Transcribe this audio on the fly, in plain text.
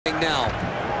now.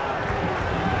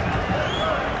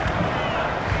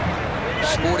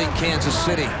 Sporting Kansas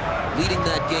City leading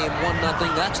that game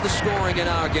 1-0. That's the scoring in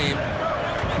our game.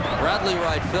 Bradley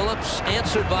Wright Phillips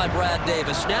answered by Brad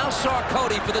Davis. Now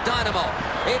Sarkodie for the Dynamo.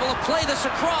 Able to play this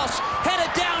across. Headed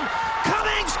down.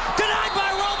 Cummings denied by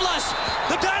Robles.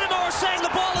 The Dynamo are saying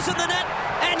the ball is in the net.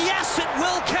 And yes, it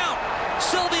will count.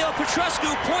 Silvio Petrescu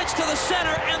points to the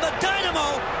center. And the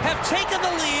Dynamo have taken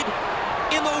the lead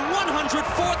in the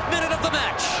 104th minute of the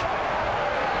match.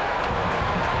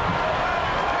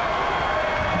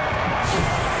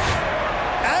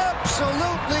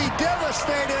 Absolutely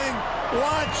devastating.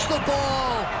 Watch the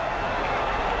ball.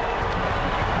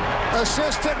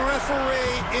 Assistant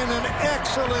referee in an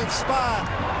excellent spot.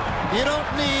 You don't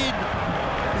need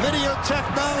video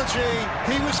technology.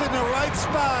 He was in the right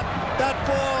spot. That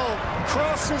ball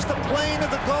crosses the plane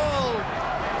of the goal.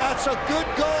 That's a good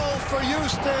goal for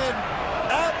Houston.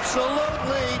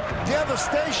 Absolutely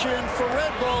devastation for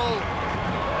Red Bull.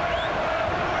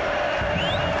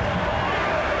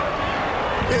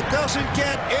 It doesn't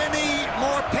get any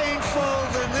more